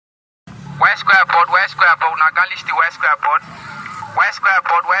Where square board, Nagali the where square board. Where square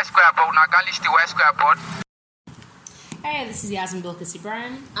board, Nagali the where square board. Hey, this is Yasmin Bilkis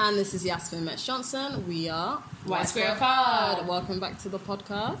Ibrahim. And this is Yasmin Metz Johnson. We are White Square Pod. Welcome back to the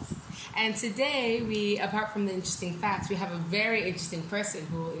podcast. And today, we, apart from the interesting facts, we have a very interesting person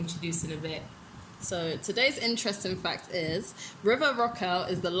who will introduce in a bit. So today's interesting fact is River Rockall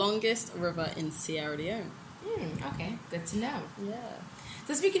is the longest river in Sierra Leone. Okay, good to know. Yeah.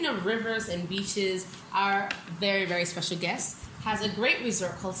 So speaking of rivers and beaches, our very, very special guest has a great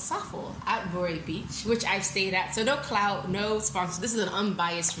resort called Safo at Borey Beach, which I've stayed at. So no clout, no sponsor. This is an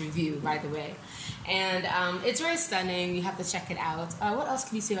unbiased review, by the way. And it's very stunning. You have to check it out. What else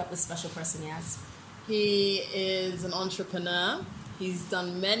can you say about this special person, Yas? He is an entrepreneur. He's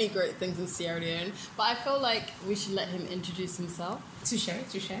done many great things in Sierra Leone, but I feel like we should let him introduce himself. Touche.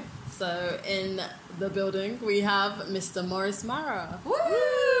 So in the building, we have Mr. Maurice Mara. Woo!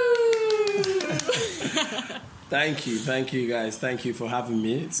 Thank you guys. Thank you for having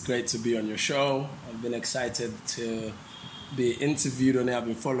me. It's great to be on your show. I've been excited to be interviewed on it. I've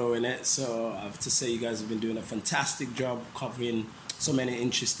been following it. So I have to say you guys have been doing a fantastic job covering so many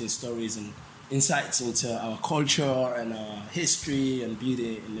interesting stories and insights into our culture and our history and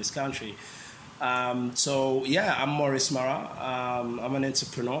beauty in this country. I'm Maurice Mara. I'm an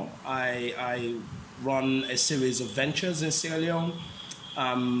entrepreneur. I run a series of ventures in Sierra Leone,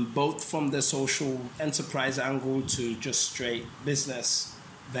 both from the social enterprise angle to just straight business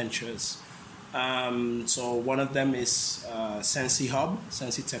ventures. So one of them is Sensi Hub,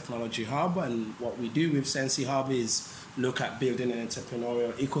 Sensi Technology Hub, and what we do with Sensi Hub is look at building an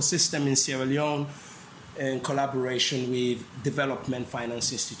entrepreneurial ecosystem in Sierra Leone in collaboration with development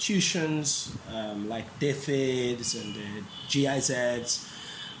finance institutions like DFIDs and the GIZs.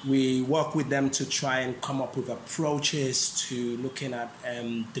 We work with them to try and come up with approaches to looking at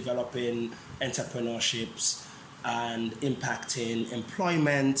developing entrepreneurships and impacting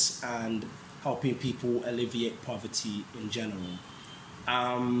employment and helping people alleviate poverty in general.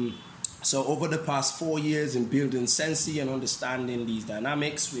 So over the past 4 years in building Sensi and understanding these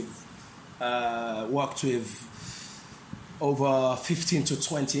dynamics, we've worked with over 15 to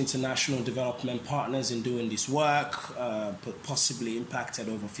 20 international development partners in doing this work, but possibly impacted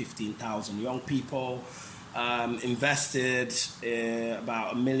over 15,000 young people, invested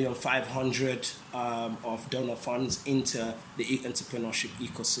about $1,500,000 of donor funds into the entrepreneurship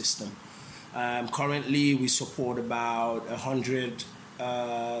ecosystem. Currently, we support about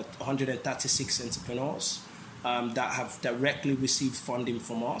 136 entrepreneurs that have directly received funding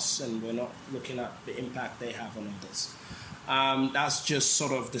from us, and we're not looking at the impact they have on others. That's just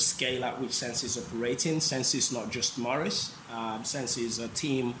sort of the scale at which Sensi is operating. Sensi is not just Maurice. Sensi is a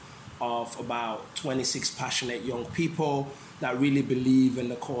team of about 26 passionate young people that really believe in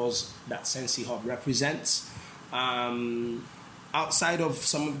the cause that Sensi Hub represents. Outside of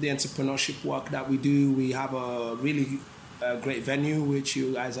some of the entrepreneurship work that we do, we have a really great venue which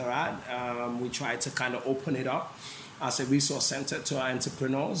you guys are at. We try to kind of open it up as a resource center to our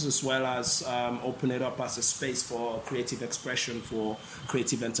entrepreneurs, as well as open it up as a space for creative expression for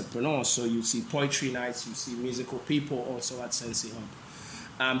creative entrepreneurs. So you see poetry nights, you see musical people also at Sensi Hub.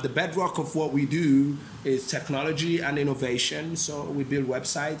 The bedrock of what we do is technology and innovation. So we build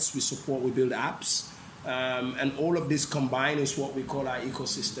websites, we build apps, and all of this combined is what we call our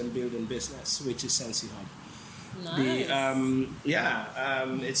ecosystem building business, which is Sensi Hub. Nice.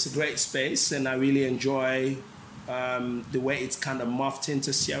 It's a great space, and I really enjoy the way it's kind of morphed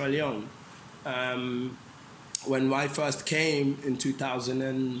into Sierra Leone. When I first came in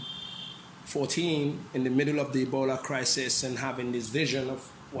 2014, in the middle of the Ebola crisis, and having this vision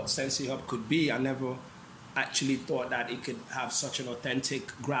of what Sensi Hub could be, I never actually thought that it could have such an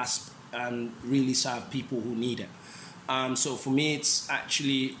authentic grasp and really serve people who need it. So for me, it's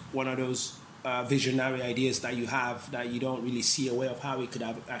actually one of those visionary ideas that you have that you don't really see a way of how it could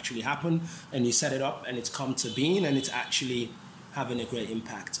have actually happened, and you set it up and it's come to being, and it's actually having a great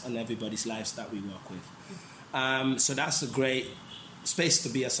impact on everybody's lives that we work with. So that's a great space to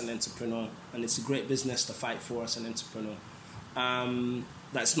be as an entrepreneur, and it's a great business to fight for as an entrepreneur.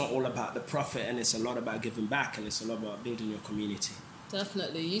 That's not all about the profit, and it's a lot about giving back, and it's a lot about building your community.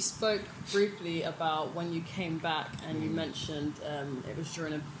 Definitely. You spoke briefly about when you came back, and you mentioned it was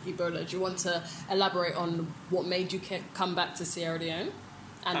during Ebola. Do you want to elaborate on what made you come back to Sierra Leone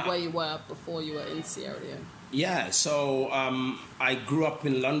and where you were before you were in Sierra Leone? Yeah, so I grew up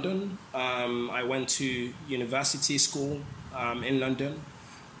in London. I went to university school in London.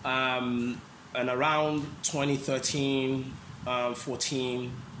 And around 2013,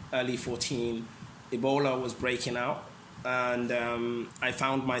 14, early 14, Ebola was breaking out and I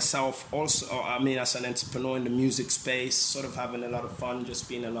found myself also, as an entrepreneur in the music space, sort of having a lot of fun just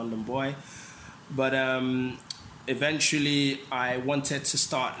being a London boy. But eventually I wanted to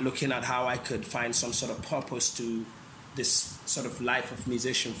start looking at how I could find some sort of purpose to this sort of life of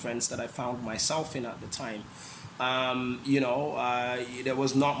musician friends that I found myself in at the time. There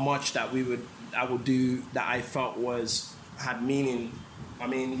was not much that I would do that I felt had meaning. I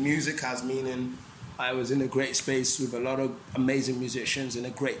mean, music has meaning. I was in a great space with a lot of amazing musicians in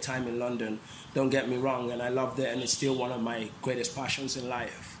a great time in London. Don't get me wrong, and I loved it, and it's still one of my greatest passions in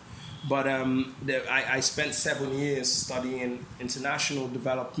life. But I spent 7 years studying international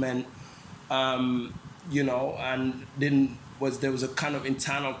development, and there was a kind of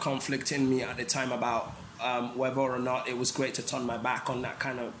internal conflict in me at the time about whether or not it was great to turn my back on that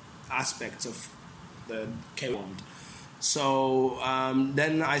kind of aspect of the K-World. So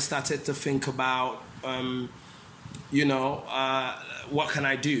then I started to think about, what can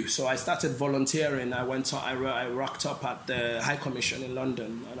I do? So I started volunteering. I rocked up at the High Commission in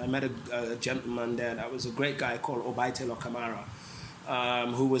London, and I met a gentleman there that was a great guy called Obaitelo Kamara,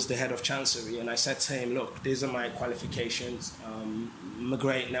 who was the head of Chancery. And I said to him, look, these are my qualifications. I'm a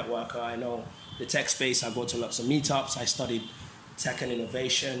great networker. I know the tech space. I go to lots of meetups. I studied tech and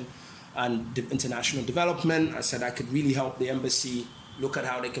innovation and international development. I said I could really help the embassy look at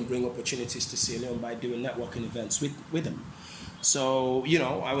how they can bring opportunities to Sierra Leone by doing networking events with them. So,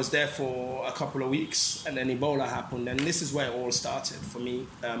 I was there for a couple of weeks, and then Ebola happened, and this is where it all started for me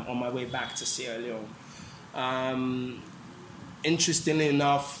on my way back to Sierra Leone. Interestingly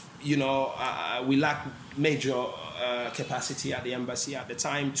enough, we lacked major capacity at the embassy at the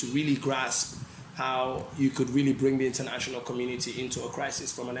time to really grasp how you could really bring the international community into a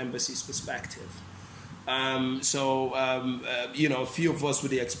crisis from an embassy's perspective. A few of us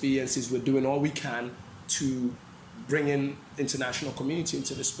with the experiences, we're doing all we can to bring in international community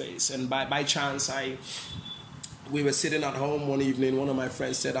into the space. And by chance, we were sitting at home one evening. One of my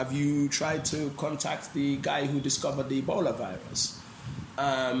friends said, have you tried to contact the guy who discovered the Ebola virus?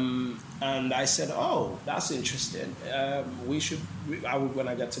 And I said, oh, that's interesting. When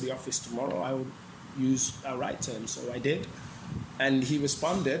I get to the office tomorrow, I'll write to him. So I did. And he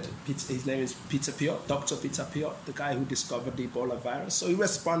responded. His name is Peter Piot, Dr. Peter Piot, the guy who discovered the Ebola virus. So he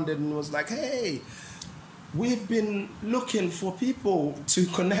responded and was like, hey, we've been looking for people to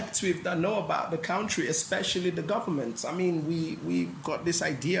connect with that know about the country, especially the government. I mean, we got this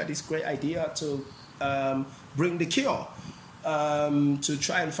great idea to bring the cure, to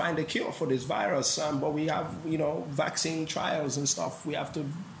try and find a cure for this virus. But we have, vaccine trials and stuff. We have to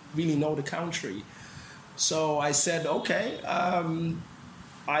really know the country. So I said, okay,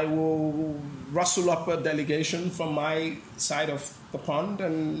 I will rustle up a delegation from my side of the pond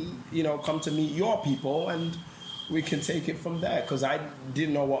and, come to meet your people, and we can take it from there, because I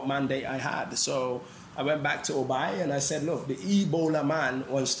didn't know what mandate I had. So I went back to Obai and I said, look, the Ebola man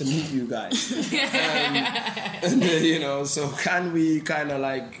wants to meet you guys. So can we kind of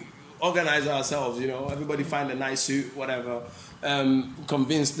like organize ourselves, everybody find a nice suit, whatever,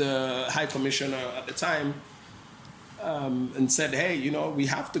 convince the High Commissioner at the time, and said, hey, we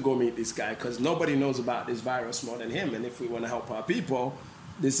have to go meet this guy because nobody knows about this virus more than him. And if we want to help our people,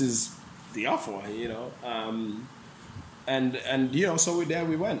 this is the offer, so there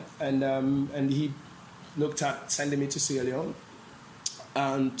we went. And he looked at sending me to Sierra Leone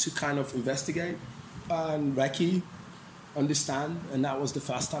to kind of investigate and recce, understand. And that was the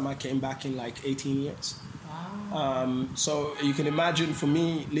first time I came back in like 18 years. Wow. So you can imagine for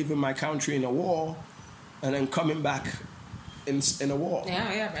me leaving my country in a war and then coming back in a war.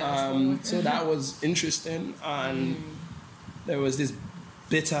 So that was interesting, and there was this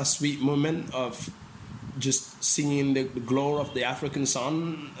bittersweet moment of just seeing the glow of the African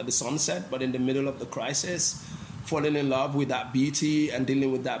sun at the sunset, but in the middle of the crisis, falling in love with that beauty and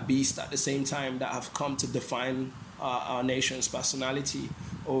dealing with that beast at the same time that have come to define our nation's personality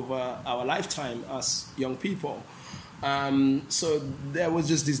over our lifetime as young people. So there was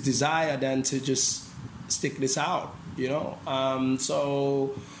just this desire then to just stick this out,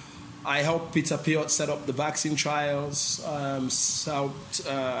 So I helped Peter Piot set up the vaccine trials.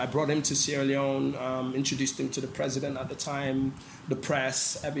 I brought him to Sierra Leone, introduced him to the president at the time, the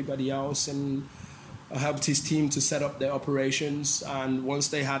press, everybody else, and I helped his team to set up their operations. And once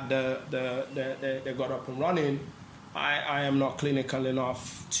they had they got up and running, I am not clinical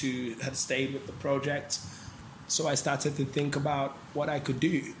enough to have stayed with the project. So I started to think about what I could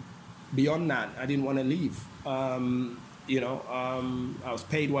do. Beyond that, I didn't want to leave. I was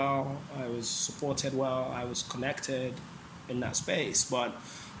paid well, I was supported well, I was connected in that space, but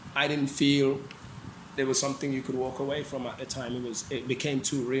I didn't feel there was something you could walk away from at the time. It became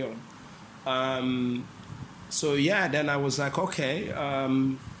too real. So yeah, then I was like, okay.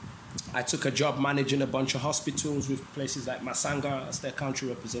 I took a job managing a bunch of hospitals with places like Masanga as their country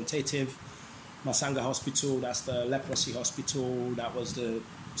representative. Masanga Hospital, that's the leprosy hospital that was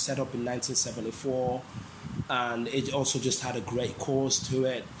set up in 1974. And it also just had a great cause to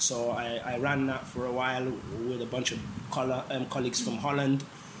it. So I ran that for a while with a bunch of colleagues from Holland.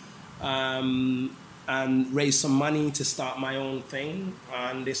 And raised some money to start my own thing,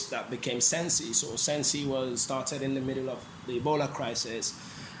 and that became Sensi. So Sensi was started in the middle of the Ebola crisis,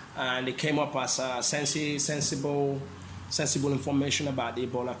 and it came up as sensible information about the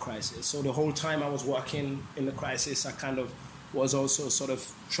Ebola crisis. So the whole time I was working in the crisis, I kind of was also sort of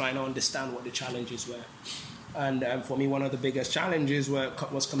trying to understand what the challenges were. And for me, one of the biggest challenges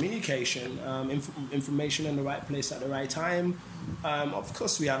was communication, information in the right place at the right time. Of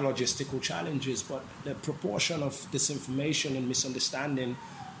course, we had logistical challenges, but the proportion of disinformation and misunderstanding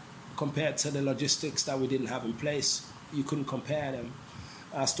compared to the logistics that we didn't have in place, you couldn't compare them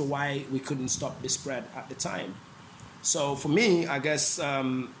as to why we couldn't stop the spread at the time. So for me, I guess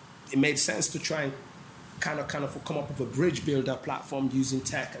it made sense to try and kind of come up with a bridge builder platform using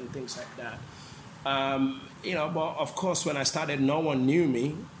tech and things like that. But of course, when I started, no one knew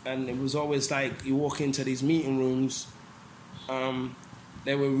me, and it was always like you walk into these meeting rooms,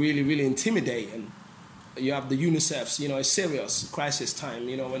 they were really, really intimidating. You have the UNICEFs, it's serious crisis time,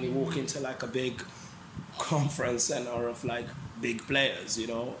 when you walk into like a big conference center of like big players,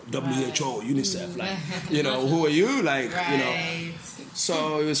 WHO, UNICEF, like, who are you? Like, Right.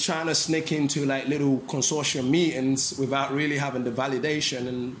 So it was trying to sneak into like little consortium meetings without really having the validation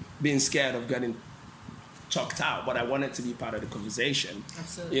and being scared of getting chucked out, but I wanted to be part of the conversation.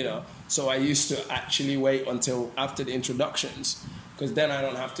 Absolutely. So I used to actually wait until after the introductions, because then I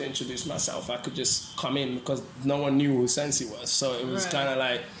don't have to introduce myself. I could just come in because no one knew who Sensi was. So it was kind of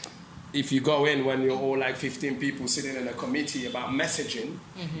like, if you go in when you're all like 15 people sitting in a committee about messaging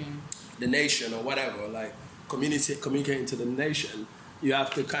the nation or whatever, like communicating to the nation, you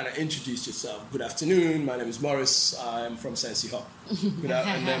have to kind of introduce yourself. Good afternoon, my name is Morris, I'm from Sensi Hub.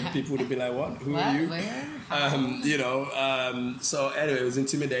 And then people would be like, what? Who are you? Where? So anyway, it was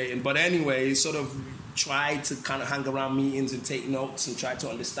intimidating. But anyway, sort of tried to kind of hang around meetings and take notes and try to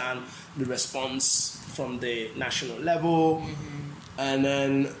understand the response from the national level. And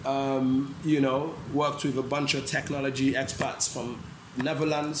then, worked with a bunch of technology experts from the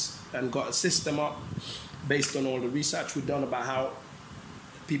Netherlands and got a system up based on all the research we've done about how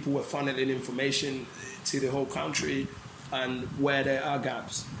people were funneling information to the whole country and where there are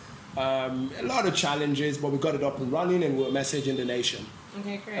gaps. A lot of challenges, but we got it up and running, and we're messaging the nation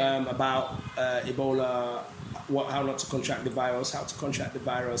about Ebola, how not to contract the virus, how to contract the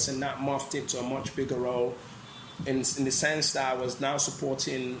virus, and that morphed into a much bigger role in the sense that I was now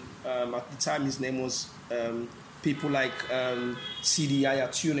supporting, at the time his name was people like Sidi Yaya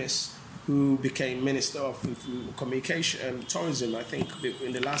Tunis, who became Minister of Communication and Tourism, I think,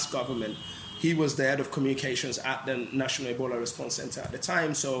 in the last government. He was the head of communications at the National Ebola Response Center at the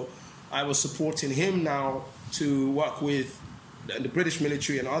time. So I was supporting him now to work with the British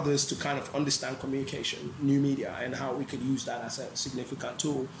military and others to kind of understand communication, new media, and how we could use that as a significant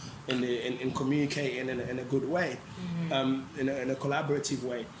tool in communicating in a good way, in a collaborative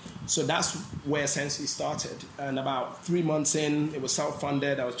way. So that's where Sensi started. And about 3 months in, it was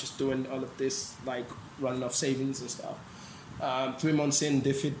self-funded. I was just doing all of this, like running off savings and stuff. 3 months in,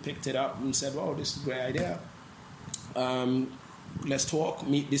 DFID picked it up and said, "Oh, this is a great idea. Let's talk,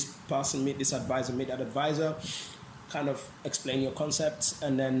 meet this person, meet this advisor, meet that advisor, kind of explain your concepts."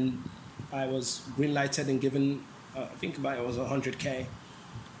 And then I was green-lighted and given, I think about it was 100K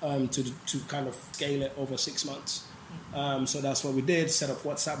to kind of scale it over 6 months. So that's what we did, set up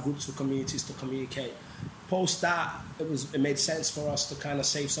WhatsApp groups for communities to communicate. Post that, it made sense for us to kind of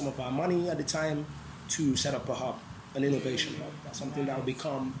save some of our money at the time to set up a hub, an innovation hub. That's something that will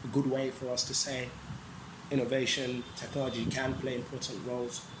become a good way for us to say innovation, technology can play important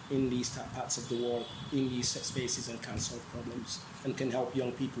roles in these parts of the world, in these spaces, and can solve problems and can help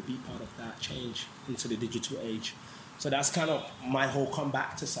young people be part of that change into the digital age. So that's kind of my whole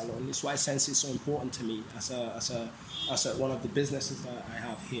comeback to Salon. It's why Sensi is so important to me as one of the businesses that I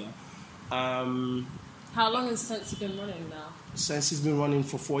have here. How long has Sensi been running now? Sensi's been running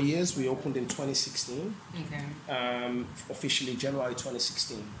for 4 years. We opened in 2016. Okay. Officially January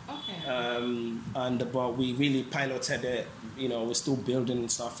 2016. Okay. But we really piloted it. We're still building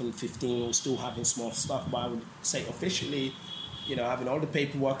stuff in 15. We're still having small stuff, but I would say officially having all the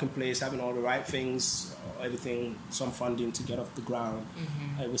paperwork in place, having all the right things, everything, some funding to get off the ground.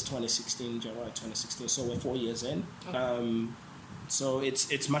 It was 2016, January 2016, so we're 4 years in. Okay. So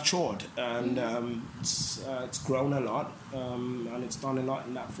it's matured, and it's grown a lot, and it's done a lot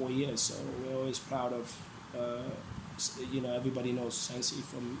in that 4 years. So we're always proud of, everybody knows Sensi,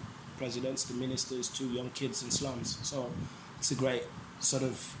 from presidents to ministers to young kids in slums. So it's a great sort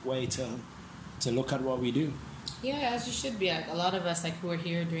of way to look at what we do. Yeah, as you should be. Like, a lot of us, who were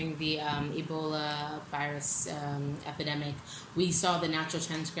here during the Ebola virus epidemic, we saw the natural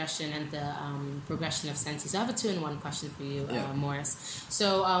transgression and the progression of Sensi. So I have a 2-in-1 question for you, Morris.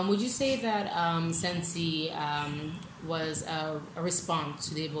 So would you say that Sensi was a response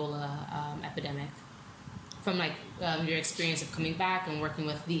to the Ebola epidemic? From your experience of coming back and working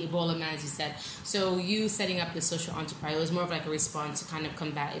with the Ebola man, as you said. So you setting up the social enterprise, it was more of a response to kind of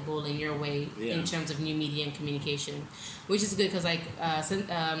combat Ebola in your way in terms of new media and communication, which is good because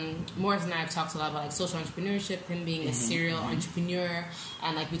Morris and I have talked a lot about social entrepreneurship, him being a serial entrepreneur,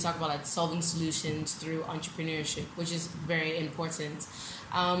 and we talk about solving solutions through entrepreneurship, which is very important.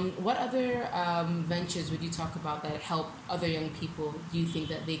 What other ventures would you talk about that help other young people you think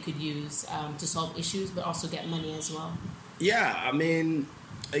that they could use to solve issues but also get money as well? Yeah, I mean,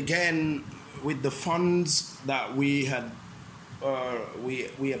 again, with the funds that we had,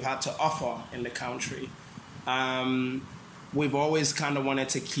 we have had to offer in the country, we've always kind of wanted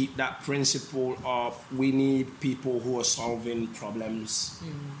to keep that principle of we need people who are solving problems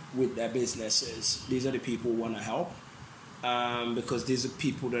with their businesses. These are the people who want to help. Because these are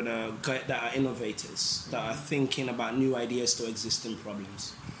people that are innovators, that are thinking about new ideas to existing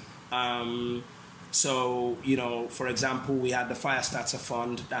problems. So, for example, we had the Firestarter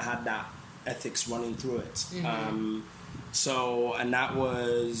Fund that had that ethics running through it. And that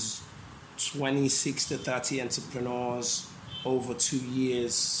was 26 to 30 entrepreneurs over 2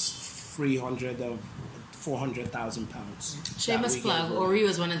 years, 400,000 pounds. Shameless plug. Ori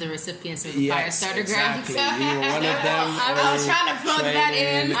was one of the recipients of the Firestarter grant. Exactly. You were one of them. I was trying to plug that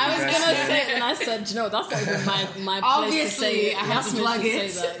in. I was going to say, and I said, that's not even my place to say. I have to plug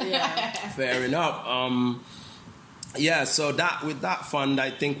it. Fair enough. So with that fund, I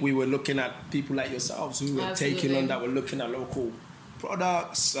think we were looking at people like yourselves who were taking on that, were looking at local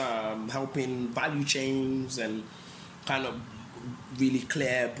products, helping value chains, and kind of really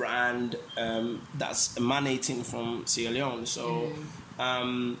clear brand that's emanating from Sierra Leone. So,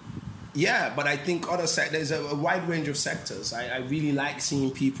 but I think there's a wide range of sectors. I really like seeing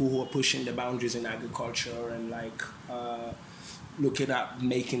people who are pushing the boundaries in agriculture and looking at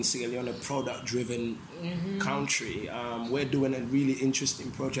making Sierra Leone a product-driven country. We're doing a really interesting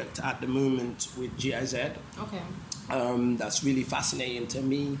project at the moment with GIZ. Okay. That's really fascinating to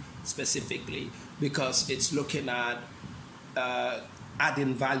me specifically because it's looking at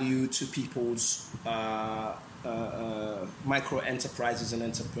adding value to people's micro enterprises and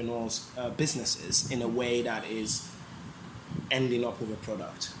entrepreneurs' businesses in a way that is ending up with a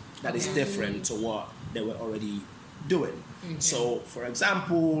product that is different to what they were already doing. So, for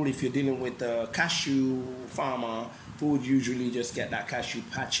example, if you're dealing with a cashew farmer who would usually just get that cashew,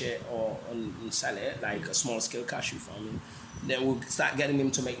 patch it and sell it, like a small-scale cashew farming, then we'll start getting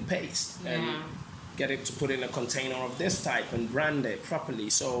them to make paste and get it to put in a container of this type and brand it properly.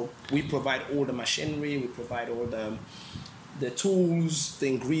 So we provide all the machinery, we provide all the tools, the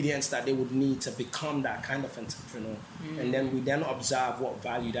ingredients that they would need to become that kind of entrepreneur. And then we then observe what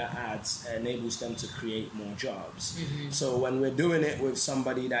value that adds and enables them to create more jobs. So when we're doing it with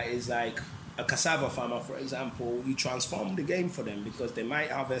somebody that is like a cassava farmer, for example, we transform the game for them because they might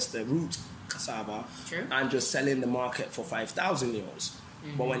harvest the root cassava and just sell in the market for 5,000 euros.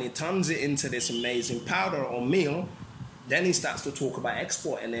 But when he turns it into this amazing powder or meal, then he starts to talk about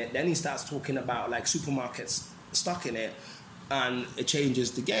exporting it. Then he starts talking about supermarkets stocking it. And it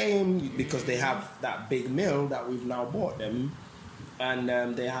changes the game because they have that big mill that we've now bought them. And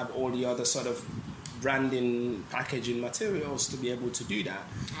they have all the other sort of branding, packaging materials to be able to do that.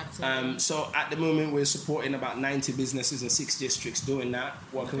 Absolutely. So at the moment, we're supporting about 90 businesses in 6 districts doing that,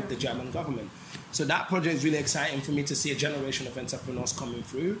 working with the German government. So that project is really exciting for me to see a generation of entrepreneurs coming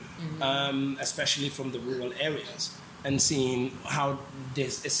through, especially from the rural areas, and seeing how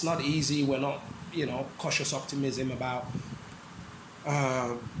it's not easy. We're not, cautious optimism about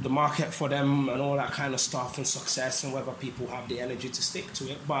the market for them and all that kind of stuff and success and whether people have the energy to stick to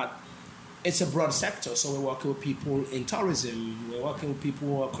it. But it's a broad sector. So we're working with people in tourism. We're working with people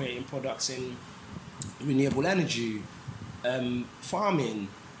who are creating products in renewable energy, farming.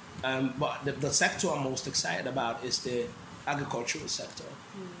 But the sector I'm most excited about is the agricultural sector.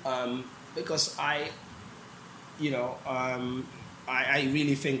 Because I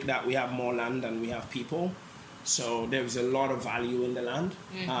really think that we have more land than we have people. So there's a lot of value in the land.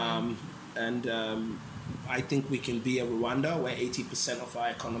 I think we can be a Rwanda where 80% of our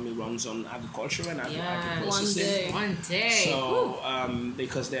economy runs on agriculture and agriculture. One day. So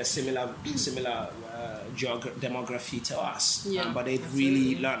because they're similar demography to us, but they've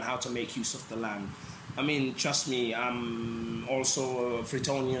really learned how to make use of the land. I mean, trust me, I'm also a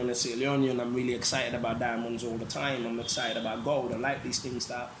Fritonian, a Sierra Leonean. I'm really excited about diamonds all the time. I'm excited about gold. I like these things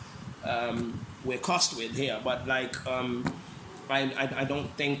that we're cursed with here. But like, I don't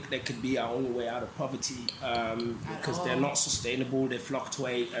think there could be our only way out of poverty because they're not sustainable. They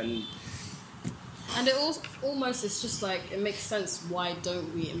fluctuate and it almost it's just like it makes sense. Why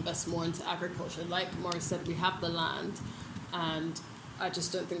don't we invest more into agriculture? Like Maurice said, we have the land, and I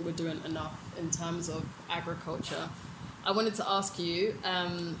just don't think we're doing enough in terms of agriculture. I wanted to ask you,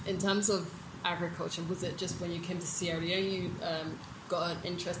 in terms of agriculture, was it just when you came to Sierra Leone you got an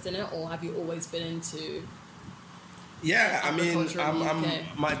interest in it, or have you always been into? Yeah, I mean,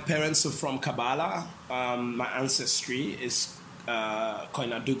 my parents are from Kabbalah. My ancestry is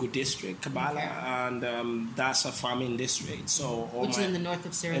Koinadugu district, Kabbalah, and that's a farming district. So which is in the north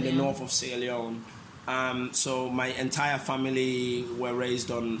of Sierra Leone. In the north of Sierra Leone. So my entire family were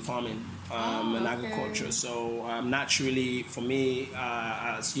raised on farming and agriculture. So naturally, for me,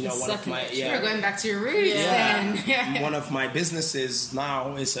 as you know, one of my you're going back to your roots. Then. One of my businesses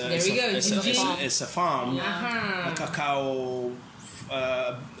now is a farm, a cacao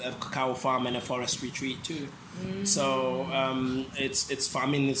farm, and a forest retreat too. So it's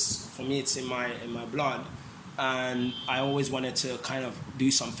farming is for me. It's in my blood. And I always wanted to kind of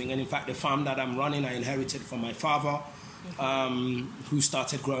do something. And in fact, the farm that I'm running, I inherited from my father, who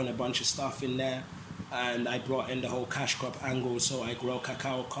started growing a bunch of stuff in there. And I brought in the whole cash crop angle. So I grow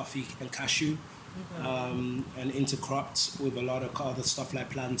cacao, coffee, and cashew, and intercropped with a lot of other stuff like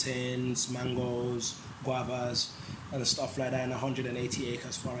plantains, mangoes, guavas, and stuff like that in 180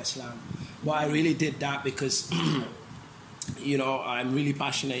 acres forest land. But I really did that because I'm really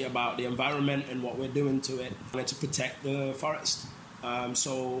passionate about the environment and what we're doing to it. I wanted to protect the forest.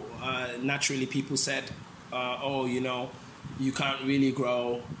 So naturally people said, you can't really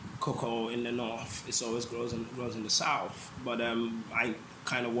grow cocoa in the north. It always grows in the south. But I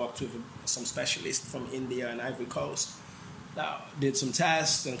kind of worked with some specialists from India and Ivory Coast that did some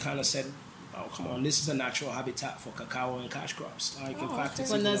tests and kind of said, oh, come on, this is a natural habitat for cacao and cash crops. Like, in fact,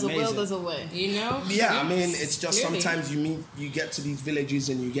 it's when there's amazing. A will, there's a way. Yeah, I mean, it's just sometimes you get to these villages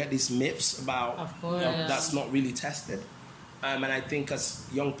and you get these myths about that's not really tested. And I think as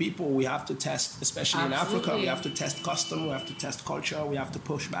young people, we have to test, especially in Africa, we have to test custom, we have to test culture, we have to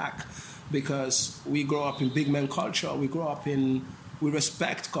push back because we grow up in big man culture. We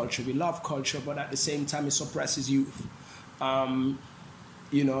respect culture, we love culture, but at the same time, it suppresses youth.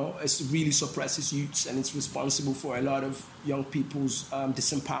 It really suppresses youths, and it's responsible for a lot of young people's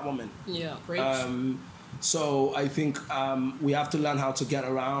disempowerment. Yeah, so I think we have to learn how to get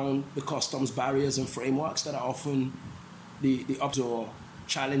around the customs barriers and frameworks that are often the or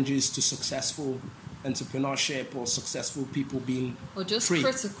challenges to successful entrepreneurship or successful people being or just free.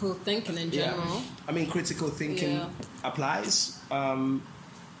 Critical thinking in general. I mean, critical thinking applies, and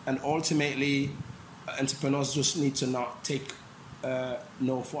ultimately, entrepreneurs just need to not take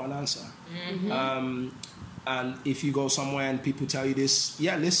no for an answer. And if you go somewhere and people tell you this,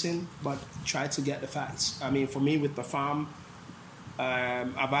 listen, but try to get the facts. I mean, for me with the farm,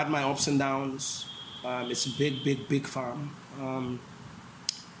 I've had my ups and downs. It's a big farm,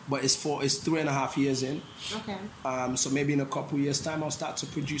 but it's 3.5 years in. Okay. So maybe in a couple years' time, I'll start to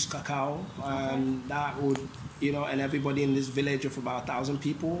produce cacao, and that would, and everybody in this village of about 1,000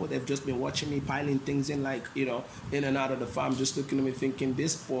 people, they've just been watching me piling things in, like, in and out of the farm, just looking at me thinking,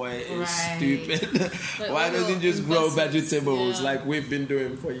 this boy is stupid. Why doesn't he just grow vegetables like we've been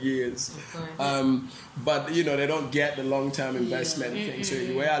doing for years? But, they don't get the long-term investment thing. So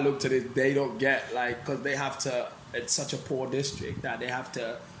the way I look at it, they don't get, because they have to, it's such a poor district that they have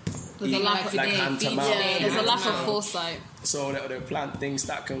to there's a lack of there's a lack of foresight. So they plant things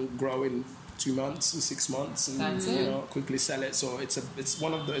that can grow in 2 months and 6 months, and quickly sell it. So it's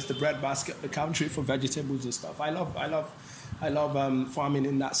the breadbasket of the country for vegetables and stuff. I love farming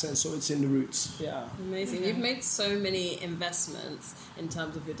in that sense. So it's in the roots. Yeah. Amazing. You've made so many investments in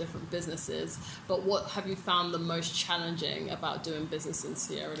terms of your different businesses, but what have you found the most challenging about doing business in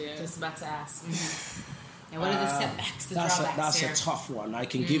Sierra Leone? Just about to ask. And what are the setbacks, drawbacks? That's a tough one. I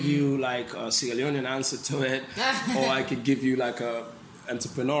can give you like a Sierra Leonean answer to it, or I could give you like a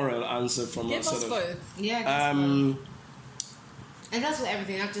entrepreneurial answer from give a sort us of. both. Yeah. And that's with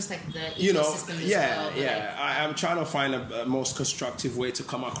everything, not just like the you know, ecosystem as well. But like, I'm trying to find a most constructive way to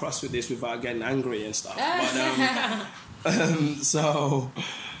come across with this without getting angry and stuff. So,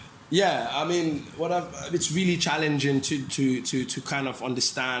 yeah, I mean, it's really challenging to kind of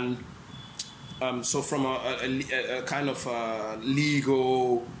understand. So from a kind of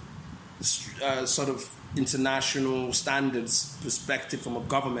legal sort of international standards perspective, from a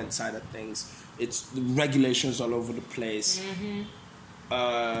government side of things, it's the regulations all over the place. Mm-hmm.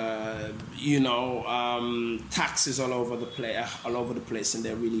 Taxes all over the place, and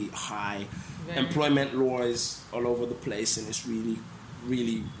they're really high. Very. Employment laws all over the place, and it's really,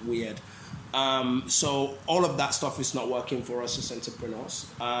 really weird. So all of that stuff is not working for us as entrepreneurs,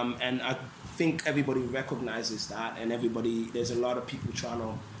 and I think everybody recognizes that, and there's a lot of people trying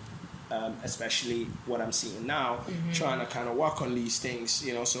to. Especially what I'm seeing now, trying to kind of work on these things,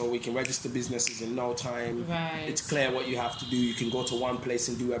 so we can register businesses in no time. Right. It's clear what you have to do. You can go to one place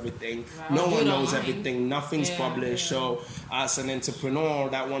and do everything. Right. No one Do it knows online. everything. Nothing's Yeah, published. yeah. So as an entrepreneur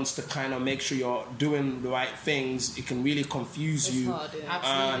that wants to kind of make sure you're doing the right things, it can really confuse It's you. hard, yeah.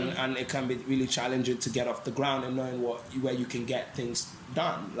 Absolutely. And it can be really challenging to get off the ground and knowing where you can get things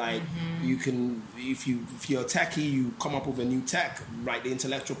done. Like you can, if you're a techie, you come up with a new tech, right? The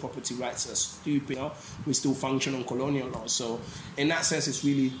intellectual property rights are stupid. We still function on colonial law. So in that sense, it's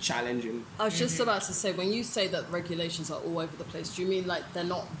really challenging. I was just about to say, when you say that regulations are all over the place, do you mean like they're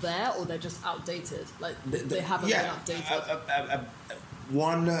not there or they're just outdated? Like they haven't been updated?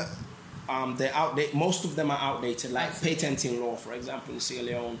 They're outdated. Most of them are outdated. Like Absolutely. patenting law, for example, in Sierra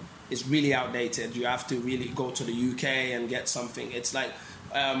Leone is really outdated. You have to really go to the UK and get something. It's like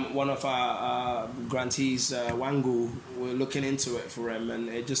one of our grantees, Wangu, we're looking into it for him, and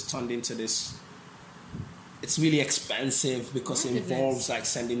it just turned into this. It's really expensive because it involves like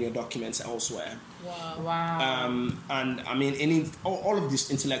sending your documents elsewhere. Wow. And I mean, all of this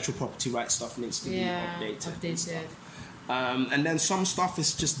intellectual property rights stuff needs to be updated. and stuff. And then some stuff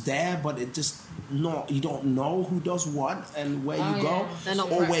is just there, but it just you don't know who does what and where you go. Yeah. They're not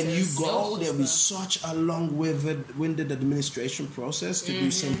Or when you practiced. go, It's there just is such a long-winded administration process to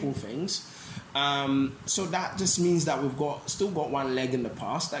do simple things. So that just means that we've still got one leg in the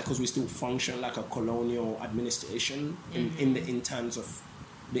past, because we still function like a colonial administration in terms of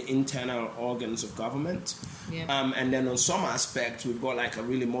the internal organs of government. Yeah. And then on some aspects, we've got like a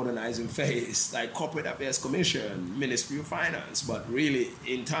really modernizing phase, like Corporate Affairs Commission, Ministry of Finance, but really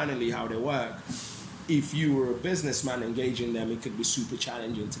internally how they work. If you were a businessman engaging them, it could be super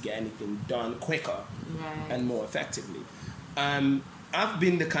challenging to get anything done quicker and more effectively. I've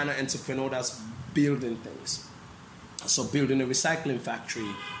been the kind of entrepreneur that's building things. So building a recycling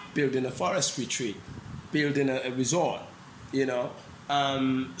factory, building a forestry tree, building a resort,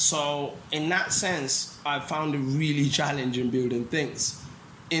 So in that sense, I found it really challenging building things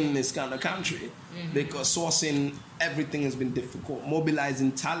in this kind of country because sourcing everything has been difficult.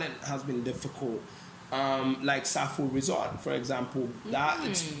 Mobilizing talent has been difficult. Like Safo Resort, for example,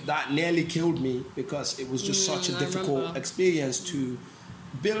 that nearly killed me because it was just such a difficult experience to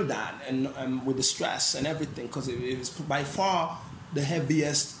build that, and with the stress and everything, because it was by far the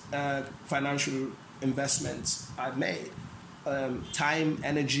heaviest financial investments I've made. Time,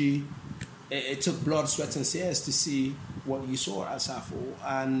 energy, it took blood, sweat and tears to see what you saw at Safo.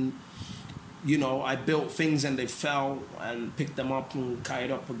 And I built things and they fell, and picked them up and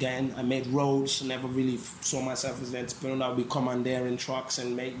carried up again. I made roads, never really saw myself as an entrepreneur. I'll be commandeering trucks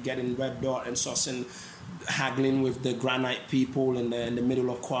and getting red dot and sourcing, haggling with the granite people in the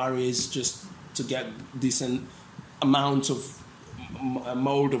middle of quarries just to get decent amounts of a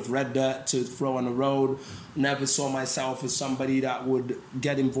mold of red dirt to throw on the road. Never saw myself as somebody that would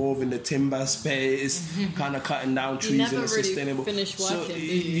get involved in the timber space, kind of cutting down trees in a sustainable. Finished working, So did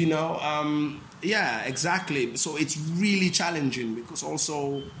you? yeah, exactly. So it's really challenging because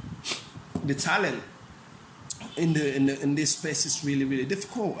also the talent in this space is really, really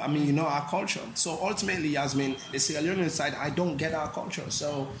difficult. I mean, our culture. So ultimately, Yasmin, the Sierra Leonean side, I don't get our culture.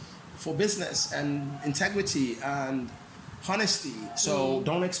 So for business and integrity and honesty, so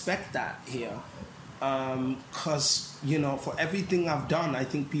don't expect that here. Because, for everything I've done, I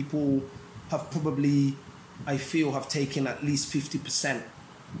think people have probably, I feel, have taken at least 50%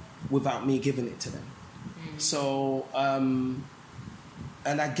 without me giving it to them. So, and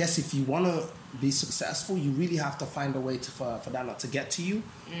I guess if you want to be successful, you really have to find a way for that not to get to you.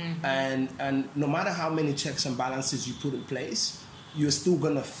 And no matter how many checks and balances you put in place, you're still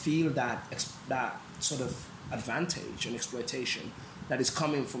going to feel that sort of advantage and exploitation that is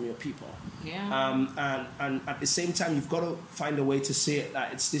coming from your people. Yeah. And at the same time, you've got to find a way to say it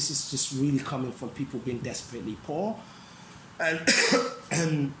that this is just really coming from people being desperately poor. And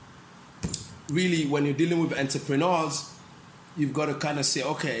and really, when you're dealing with entrepreneurs, you've got to kind of say,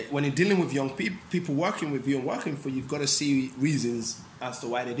 okay, when you're dealing with young people working with you and working for you, you've got to see reasons as to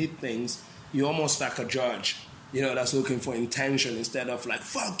why they did things. You're almost like a judge, that's looking for intention instead of like,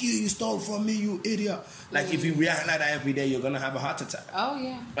 fuck you stole from me, you idiot. Like, if you react like that every day, you're going to have a heart attack. Oh,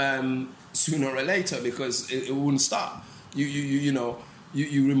 yeah. Sooner or later, because it wouldn't stop.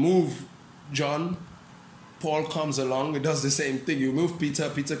 You remove John, Paul comes along, it does the same thing. You remove Peter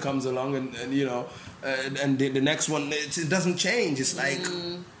comes along, and the next one, it doesn't change. It's like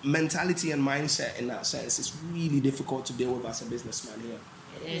mentality and mindset in that sense. It's really difficult to deal with as a businessman here.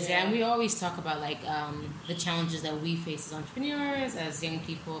 It is, yeah. And we always talk about the challenges that we face as entrepreneurs, as young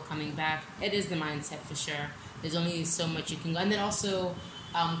people coming back. It is the mindset for sure. There's only so much you can go, and then also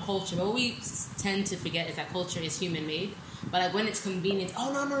culture. What we tend to forget is that culture is human made. But when it's convenient,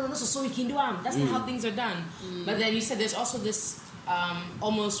 no, so we can do it. That's not how things are done. But then you said there's also this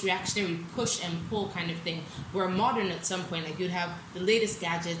almost reactionary push and pull kind of thing. We're modern at some point. Like, you'd have the latest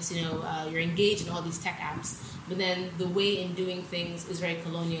gadgets, you're engaged in all these tech apps. But then the way in doing things is very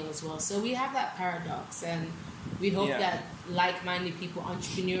colonial as well. So we have that paradox. And we hope that like-minded people,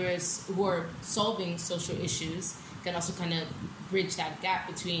 entrepreneurs who are solving social issues, can also kind of bridge that gap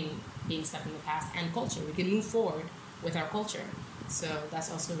between being stuck in the past and culture. We can move forward with our culture. So that's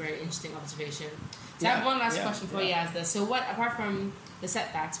also a very interesting observation. So I have one last question for you, Asda. So what, apart from the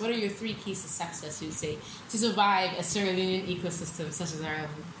setbacks, what are your 3 keys to success, you'd say, to survive a Sierra Leonean ecosystem such as our own?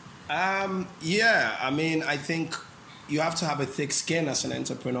 I think you have to have a thick skin as an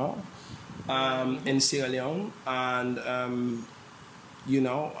entrepreneur in Sierra Leone, and you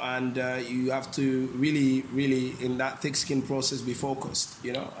have to really, really, in that thick skin process, be focused,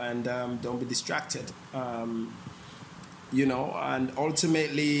 and don't be distracted. And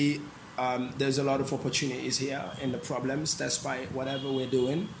ultimately, there's a lot of opportunities here in the problems, despite whatever we're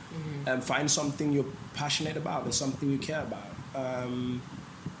doing. And find something you're passionate about and something you care about.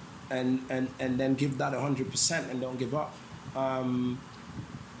 And then give that 100% and don't give up. I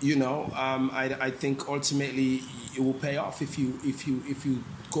think ultimately it will pay off if you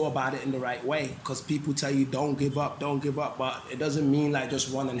go about it in the right way. Because people tell you don't give up, but it doesn't mean like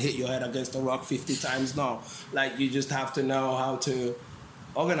just run and hit your head against a rock 50 times. No, like you just have to know how to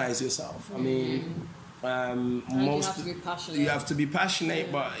organize yourself. I mean, you have to be passionate. You have to be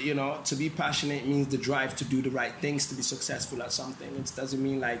passionate, but to be passionate means the drive to do the right things to be successful at something. It doesn't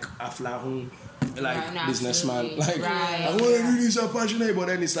mean like aflahun, like businessman. Like I want to do this, I'm passionate, but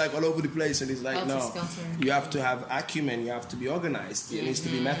then it's like all over the place, and it's like you have to have acumen. You have to be organized. There needs to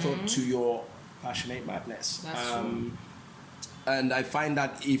be method to your passionate madness. That's true. And I find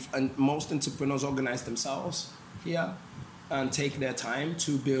that and most entrepreneurs organize themselves here and take their time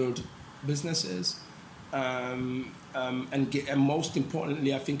to build businesses. And most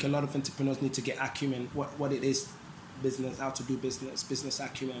importantly, I think a lot of entrepreneurs need to get acumen, what it is, business, how to do business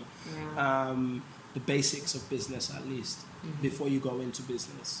acumen, the basics of business at least, before you go into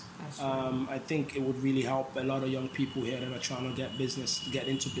business. I think it would really help a lot of young people here that are trying to get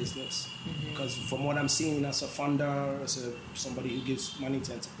into business. Because from what I'm seeing as a funder, as somebody who gives money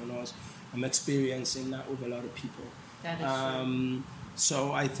to entrepreneurs, I'm experiencing that with a lot of people. That is true.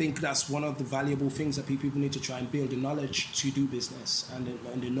 So I think that's one of the valuable things that people need to try and build, the knowledge to do business and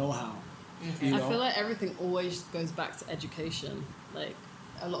the know-how. I feel like everything always goes back to education. Like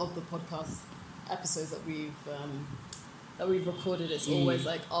a lot of the podcast episodes that we've recorded, it's always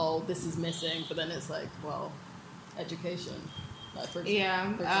like, oh, this is missing, but then it's like, well, education. Like for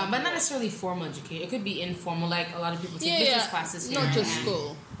example, but not necessarily formal education. It could be informal, like a lot of people take business classes here. Not just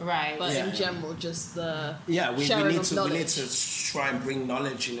school. Right. But in general, just the we need to knowledge. We need to try and bring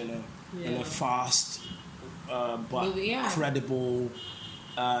knowledge in a fast but credible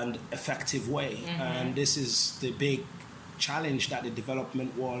and effective way. And this is the big challenge that the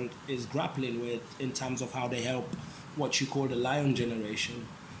development world is grappling with in terms of how they help what you call the lion generation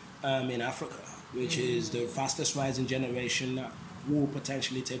in Africa, which is the fastest rising generation that will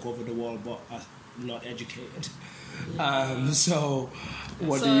potentially take over the world but are not educated. So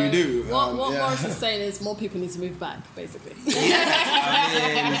what do you do? What Morris is saying is more people need to move back, basically.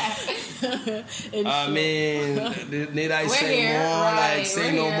 I mean, need I say here, more? Right, like,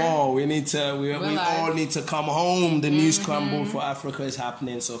 say no more. We need to. We all need to come home. The news crumble for Africa is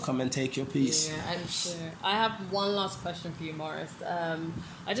happening. So come and take your piece. Yeah, I'm sure. I have one last question for you, Morris.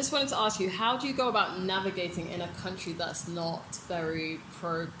 I just wanted to ask you, how do you go about navigating in a country that's not very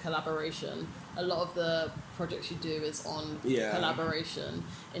pro collaboration? A lot of the projects you do is on collaboration.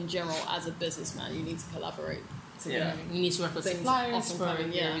 In general, as a businessman, you need to collaborate. You need to work with suppliers for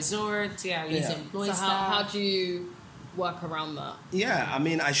your resort. You need to employ staff. How do you work around that? Yeah, I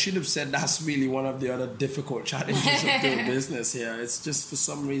mean, I should have said that's really one of the other difficult challenges of doing business here. It's just for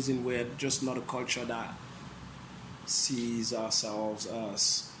some reason we're just not a culture that sees ourselves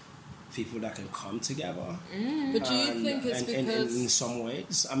as people that can come together. But do you think it's because... in some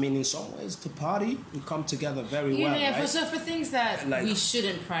ways, I mean, in some ways, to party, we come together very well, Yeah, right? for things that Like- we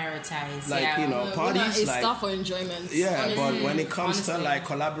shouldn't prioritize. Like, yeah. you know, It's parties, like... stuff or enjoyment. Yeah, but when it comes to, Honestly. like,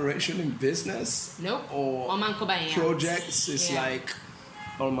 collaboration in business... Nope. Or Omanko by yams. projects, it's Yeah. like...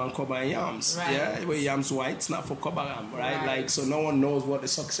 All Koba yams, Right. yeah. Where yams white, it's not for Kobaram, right? Right. Like, so no one knows what the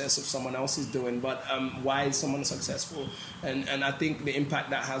success of someone else is doing, but why is someone successful? And I think the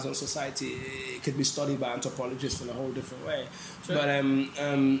impact that has on society it could be studied by anthropologists in a whole different way. Sure.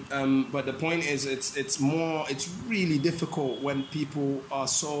 But the point is, it's really difficult when people are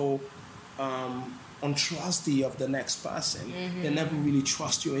so untrusty of the next person. They never really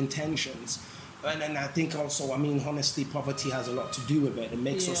trust your intentions. And I think also, I mean, honestly, poverty has a lot to do with it. It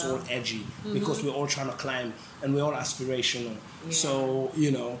makes us Yeah. all edgy because we're all trying to climb and we're all aspirational. Yeah. So, you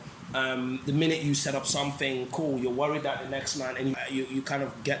know, the minute you set up something cool, you're worried that the next man, and you kind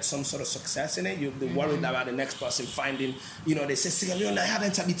of get some sort of success in it. You're worried about the next person finding, you know, they say, I had a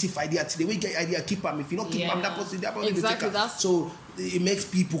tabby idea today. We get idea, keep them. If you don't keep them, that person will Exactly, take that's- So it makes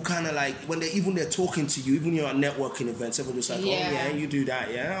people kind of like, when they're talking to you, even you're at networking events, everyone's just like, Yeah. oh yeah, you do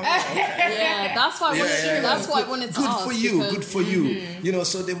that, yeah? Oh, okay. Yeah, that's why I wanted to. That's why I wanted to Good ask. for you, because- good for you. You know,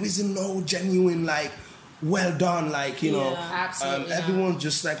 so there isn't no genuine like, well done, like, you know, Yeah, absolutely not. everyone's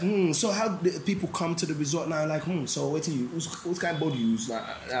just like, so how do people come to the resort now? Like, so what do you, what kind of body you use? Like,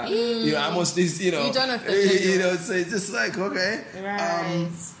 you know, I must this, you know, You don't know if they're you know, so it's just like, okay. Right.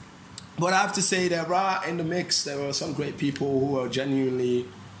 But I have to say there are in the mix, there are some great people who are genuinely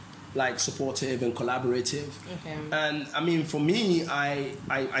like supportive and collaborative. Okay. And I mean, for me, I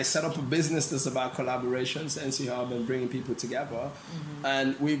set up a business that's about collaborations, NC Hub, and bringing people together.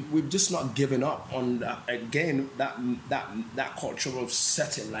 And we've just not given up on that, again, that cultural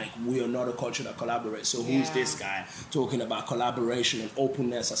setting. Like, we are not a culture that collaborates. So who's Yeah. this guy talking about collaboration and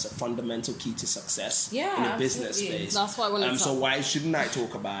openness as a fundamental key to success Yeah, in a business absolutely. space? That's why I wanted to So ask. why shouldn't I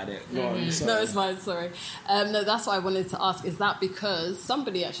talk about it? Go on, sorry. No, it's fine, sorry. No, that's why I wanted to ask. Is that because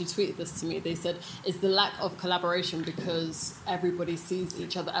somebody actually tweeted this to me? They said, is the lack of collaboration because everybody sees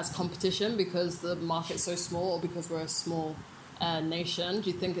each other as competition because the market's so small, or because we're a small nation? Do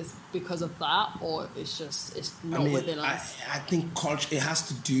you think it's because of that, or it's not within us? I think culture, it has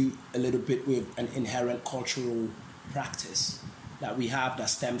to do a little bit with an inherent cultural practice that we have that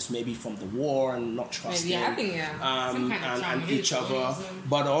stems maybe from the war and not trusting Maybe having some kind of and each other. tribalism.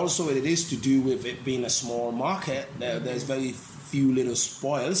 But also it is to do with it being a small market. There's very few little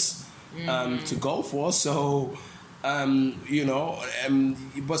spoils to go for. So, you know,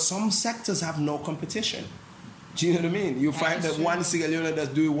 but some sectors have no competition. Do you know what I mean? You find that one Sierra Leone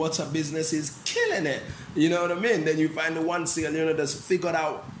that's doing water business is killing it. You know what I mean? Then you find the one Sierra Leone that's figured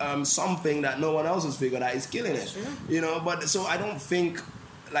out something that no one else has figured out is killing it. You know, but so I don't think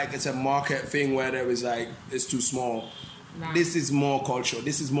like it's a market thing where there is like, it's too small. Nah. This is more cultural.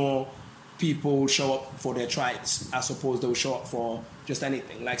 This is more people show up for their tribes as opposed to they'll show up for just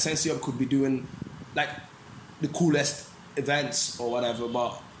anything. Like Sensi Hub could be doing like the coolest events or whatever,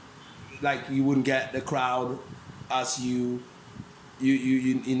 but like you wouldn't get the crowd as you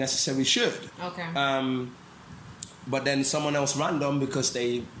necessarily should. Okay. But then someone else random, because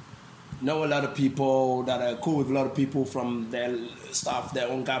they know a lot of people that are cool with a lot of people from their staff, their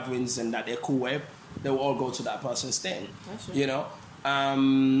own gatherings, and that they're cool with, they will all go to that person's thing. That's true. You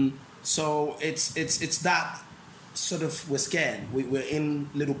know. So it's that sort of, we're scared. We're in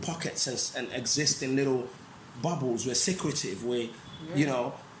little pockets and exist in little bubbles. We're secretive. You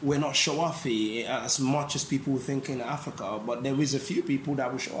know, we're not show-offy as much as people think in Africa, but there is a few people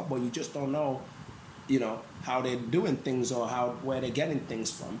that will show up, but you just don't know, you know, how they're doing things or where they're getting things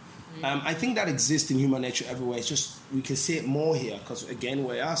from. I think that exists in human nature everywhere. It's just we can see it more here because, again,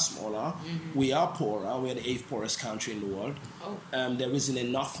 we are smaller, we are poorer, we're the 8th poorest country in the world. There isn't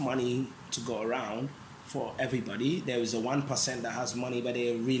enough money to go around for everybody. There is a 1% that has money, but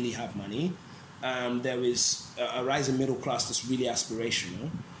they really have money. There is a rising middle class that's really aspirational,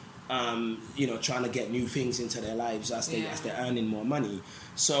 you know, trying to get new things into their lives as they're earning more money.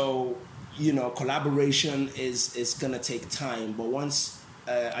 So, you know, collaboration is going to take time, but once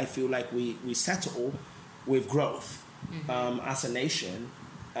I feel like we settle with growth as a nation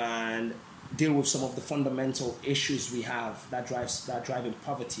and deal with some of the fundamental issues we have that driving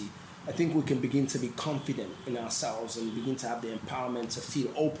poverty, I think we can begin to be confident in ourselves and begin to have the empowerment to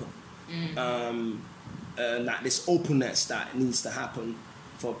feel open. That this openness that needs to happen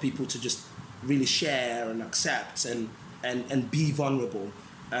for people to just really share and accept and and be vulnerable.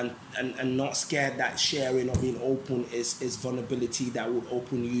 And not scared that sharing or being open is vulnerability that would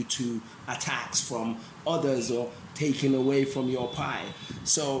open you to attacks from others or taking away from your pie.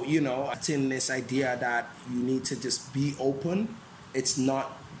 So, it's in this idea that you need to just be open. It's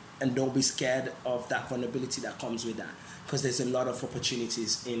not, and don't be scared of that vulnerability that comes with that. Because there's a lot of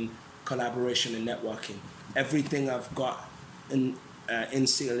opportunities in collaboration and networking. Everything I've got in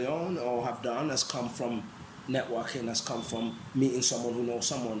Sierra Leone or have done has come from networking, has come from meeting someone who knows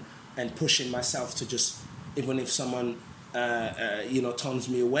someone and pushing myself to just, even if someone turns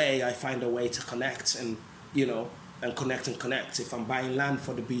me away, I find a way to connect and connect. If I'm buying land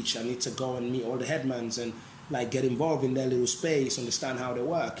for the beach, I need to go and meet all the headmans and get involved in their little space, understand how they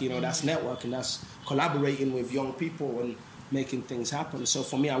work. That's networking, that's collaborating with young people and making things happen. So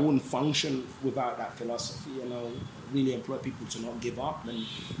for me, I wouldn't function without that philosophy, really employ people to not give up and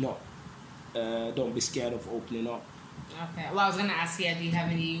not don't be scared of opening up. Okay. Well, I was going to ask you, do you have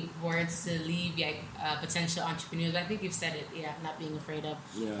any words to leave potential entrepreneurs? I think you've said it, not being afraid of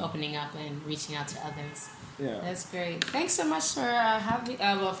opening up and reaching out to others. Yeah. That's great. Thanks so much for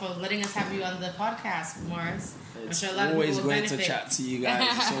for letting us have you on the podcast, Morris. It's I'm sure a lot of always people will great benefit. to chat to you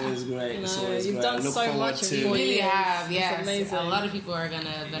guys. It's always great. It's always you've great. done I look so forward much to. You really have, It's yes. amazing. A lot of people are going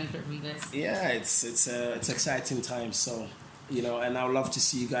to benefit from this. Yeah, it's exciting times. So, and I would love to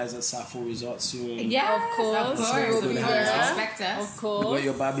see you guys at Sappho Resort soon. Yeah, Of course. Of We'll be course. there. Expect us. Of You course. got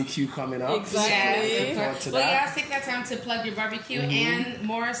your barbecue coming up. Exactly. Yes, Looking forward to well, that. guys, take that time to plug your barbecue and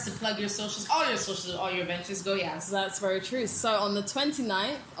Morris to plug your socials, all your ventures. Go, yes. That's very true. So on the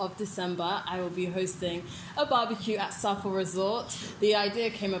 29th of December, I will be hosting a barbecue at Sappho Resort. The idea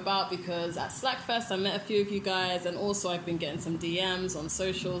came about because at Slackfest, I met a few of you guys, and also I've been getting some DMs on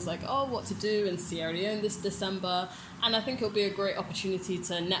socials what to do in Sierra Leone this December. And I think it'll be a great opportunity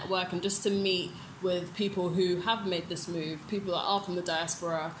to network and just to meet with people who have made this move, people that are from the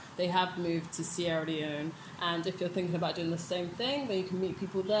diaspora, they have moved to Sierra Leone. And if you're thinking about doing the same thing, then you can meet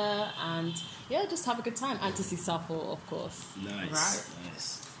people there and, just have a good time. And to see Sappho, of course.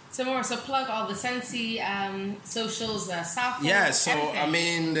 Nice. So, Morris, plug all the Sensi socials, Sappho. Yeah, so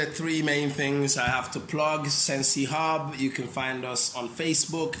everything. the three main things I have to plug. Sensi Hub, you can find us on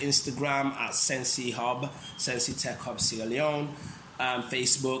Facebook, Instagram at Sensi Hub, Sensi Tech Hub Sierra Leone,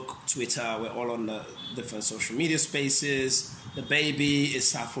 Facebook, Twitter, we're all on the different social media spaces. The baby is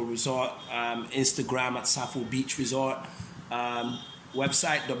Sappho Resort, Instagram at Sappho Beach Resort,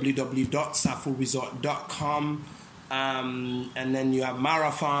 website www.sapphoresort.com. And then you have Mara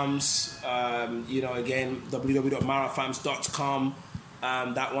Farms, again, www.marafarms.com.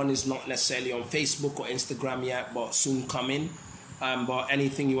 That one is not necessarily on Facebook or Instagram yet, but soon coming. But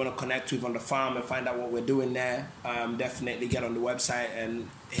anything you want to connect with on the farm and find out what we're doing there, definitely get on the website and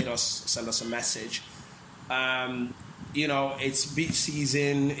send us a message. It's beach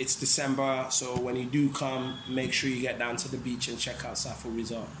season, it's December, so when you do come, make sure you get down to the beach and check out Sappho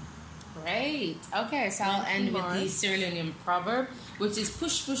Resort. Great. Okay, so I'll end with the Sierra Leonean proverb, which is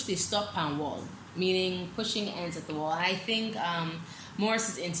push, they stop and wall, meaning pushing ends at the wall. And I think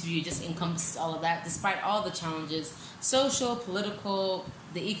Morris's interview just encompasses all of that. Despite all the challenges, social, political,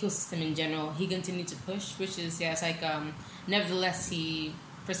 the ecosystem in general, he continued to push, which is, nevertheless, he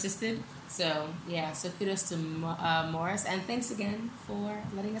persisted. So, so kudos to Morris. And thanks again for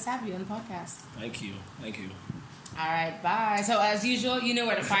letting us have you on the podcast. Thank you. All right, bye. So as usual, you know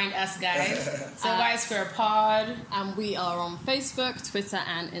where to find us, guys. So Y Square Pod. And we are on Facebook, Twitter,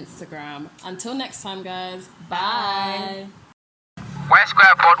 and Instagram. Until next time, guys. Bye. Y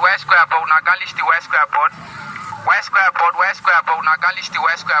Square Pod, Nagalist the Y Square Pod. Y Square Pod, Nagalist the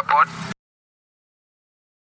Y Square Pod.